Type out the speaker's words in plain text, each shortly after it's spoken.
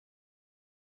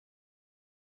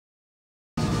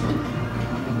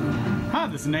Hi,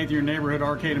 this is Nathan, your neighborhood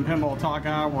arcade and pinball talk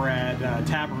guy. We're at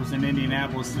Tappers in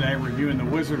Indianapolis today, reviewing the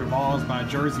Wizard of Oz by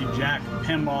Jersey Jack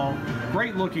Pinball.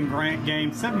 Great looking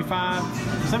game,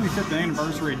 75th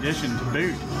anniversary edition to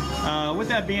boot. With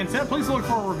that being said, please look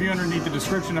for a review underneath the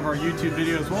description of our YouTube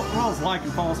videos, as well as like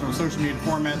and follow us on our social media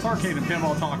formats, Arcade and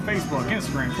Pinball Talk, Facebook,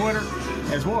 Instagram, Twitter,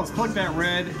 as well as click that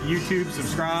red YouTube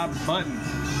subscribe button.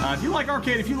 If you like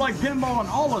arcade, if you like pinball and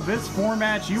all of its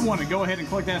formats, you want to go ahead and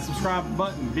click that subscribe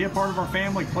button. Be a part of our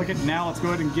family. Click it now. Let's go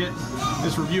ahead and get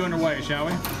this review underway, shall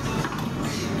we?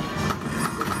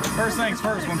 First things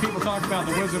first, when people talk about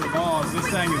the Wizard of Oz, this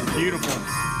thing is beautiful.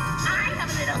 I have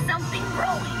a little something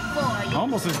growing for you.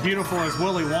 Almost as beautiful as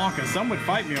Willy Wonka. Some would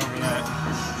fight me over that.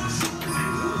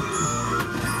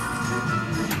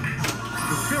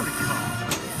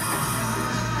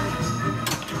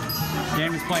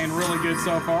 Game is playing really good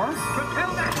so far.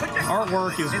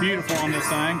 Artwork is beautiful on this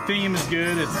thing. Theme is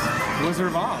good. It's Wizard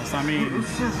of Oz. I mean,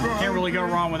 can't really go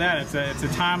wrong with that. It's a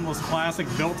timeless classic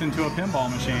built into a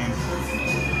pinball machine.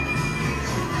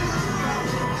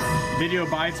 Video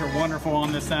bites are wonderful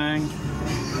on this thing.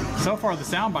 So far, the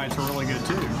sound bites are really good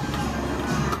too.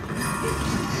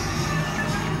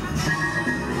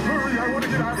 Hurry, I want to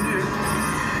get out of here.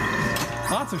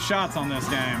 Lots of shots on this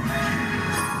game.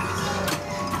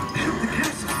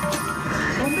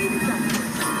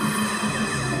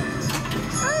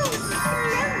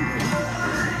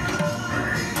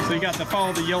 So you got to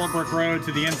follow the yellow brick road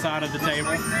to the inside of the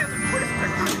table.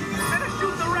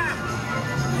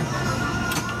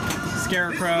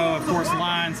 Scarecrow, of course,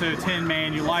 line, so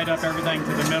 10-man, you light up everything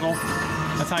to the middle.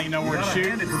 That's how you know where to shoot.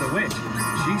 Hand it to the witch.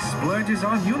 She splurges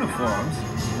on uniforms.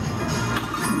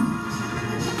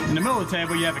 In the middle of the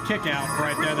table, you have a kick out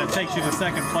right there that takes you to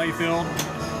second playfield,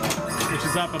 which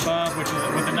is up above, which is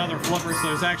with another flipper. So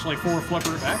there's actually 4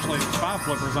 flippers, actually there's 5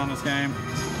 flippers on this game.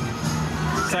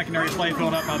 Secondary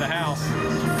playfield up by the house.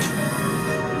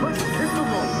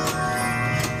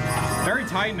 Very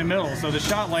tight in the middle, so the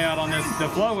shot layout on this, the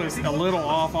flow is a little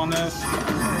off on this.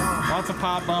 Lots of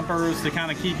pop bumpers to kind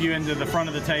of keep you into the front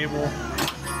of the table.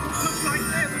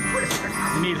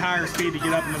 You need higher speed to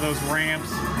get up into those ramps.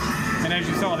 And as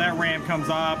you saw, that ramp comes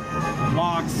up,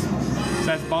 locks, so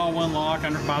that's ball 1 lock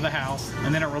under by the house,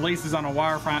 and then it releases on a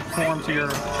wire form to your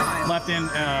left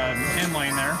end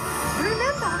lane there.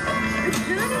 Remember, the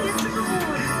journey is the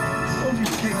reward. Won't you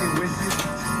take it with you?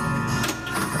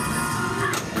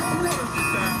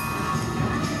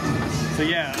 So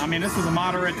yeah, I mean, this is a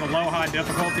moderate to low-high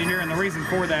difficulty here, and the reason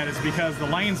for that is because the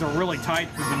lanes are really tight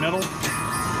through the middle.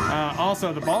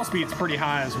 Also, the ball speed's pretty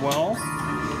high as well.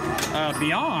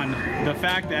 Beyond the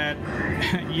fact that,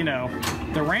 you know,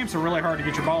 the ramps are really hard to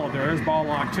get your ball up there. There's ball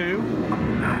lock 2.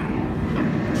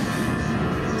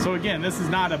 So again, this is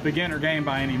not a beginner game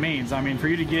by any means. I mean, for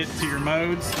you to get to your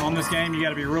modes on this game, you got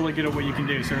to be really good at what you can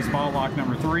do. So there's ball lock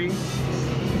number 3.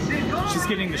 Just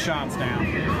getting the shots down.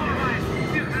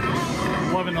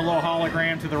 Loving the little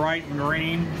hologram to the right in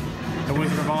green. The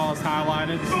Wizard of Oz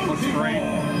highlighted. Looks great.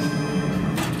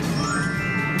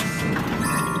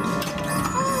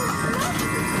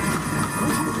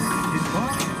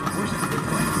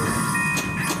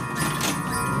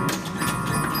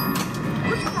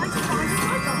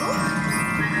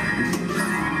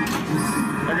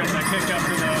 There goes that kick up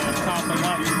to the top and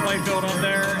left playfield up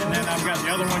there, and then I've got the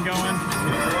other one going.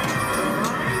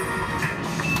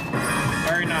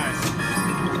 Very nice.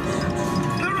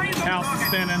 House is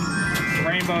spinning,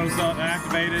 rainbow's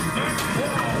activated.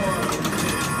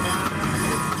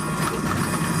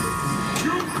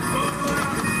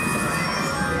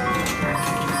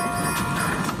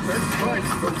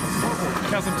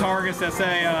 Got some targets that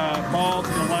say ball to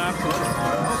the left.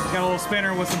 Got a little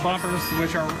spinner with some bumpers,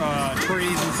 which are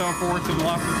trees and so forth to the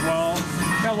left as well.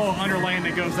 Got a little underlane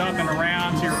that goes up and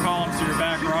around to your columns to your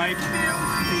back right,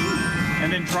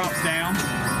 and then drops down.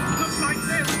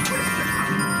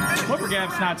 Flipper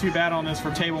gap's not too bad on this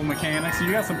for table mechanics.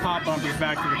 You got some pop bumpers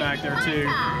back to the back there too,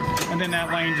 and then that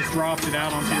lane just drops it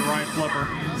out onto your right flipper.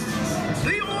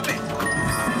 The orbit.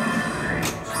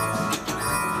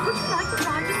 Would you like to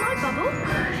ride in my bubble?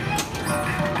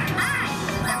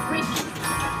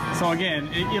 So again,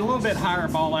 a little bit higher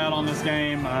ball out on this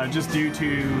game, just due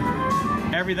to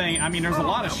everything. I mean, there's a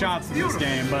lot of shots in this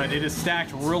game, but it is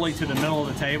stacked really to the middle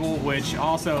of the table, which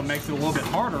also makes it a little bit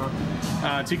harder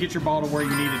to get your ball to where you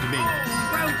need it to be.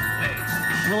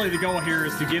 Really, the goal here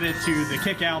is to get it to the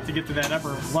kick out to get to that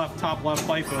upper left, top left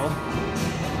playfield.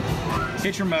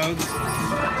 Hit your modes,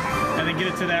 and then get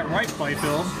it to that right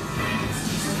playfield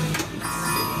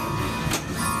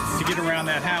to get around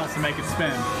that house and make it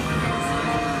spin.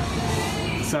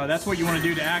 So that's what you want to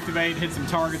do to activate, hit some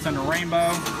targets under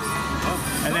rainbow.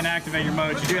 and then activate your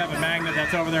modes. You do have a magnet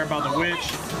that's over there by the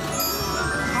witch.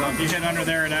 So if you hit under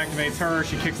there, it activates her.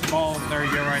 She kicks the ball. There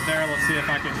you go, right there. Let's see if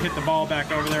I can hit the ball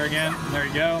back over there again. There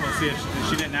you go. Let's see if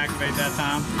she didn't activate that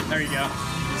time. There you go.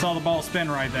 Saw the ball spin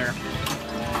right there.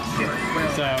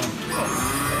 So.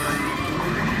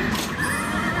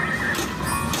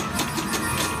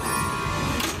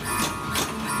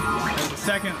 There's a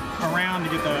second around to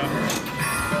get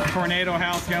the tornado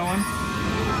house going.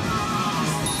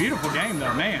 Beautiful game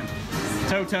though, man.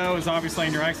 Toto is obviously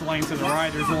in your exit lane to the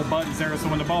right. There's little buttons there, so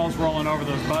when the ball's rolling over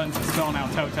those buttons, it's spelling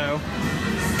out Toto.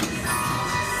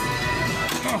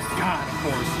 Oh God, of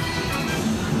course.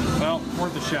 Well,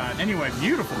 worth a shot. Anyway,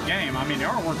 beautiful game. I mean, the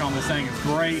artwork on this thing is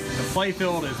great. The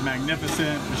playfield is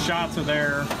magnificent. The shots are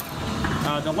there.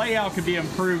 The layout could be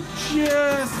improved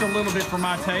just a little bit for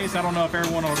my taste. I don't know if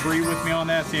everyone will agree with me on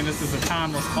that, seeing this is a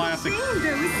timeless classic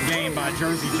game by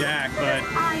Jersey Jack,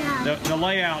 but the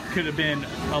layout could have been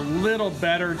a little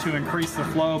better to increase the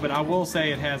flow, but I will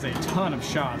say it has a ton of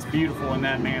shots, beautiful in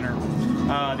that manner.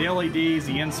 The LEDs,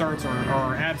 the inserts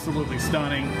are absolutely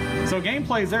stunning. So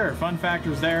gameplay's there, fun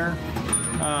factors there.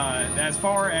 As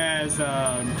far as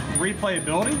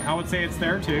replayability, I would say it's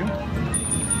there too.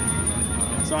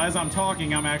 So as I'm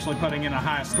talking, I'm actually putting in a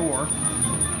high score.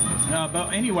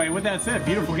 But anyway, with that said,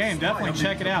 beautiful game. Definitely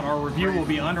check it out. Our review will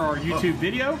be under our YouTube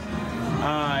video.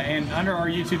 And under our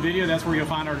YouTube video, that's where you'll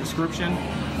find our description.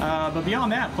 But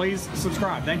beyond that, please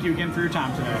subscribe. Thank you again for your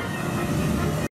time today.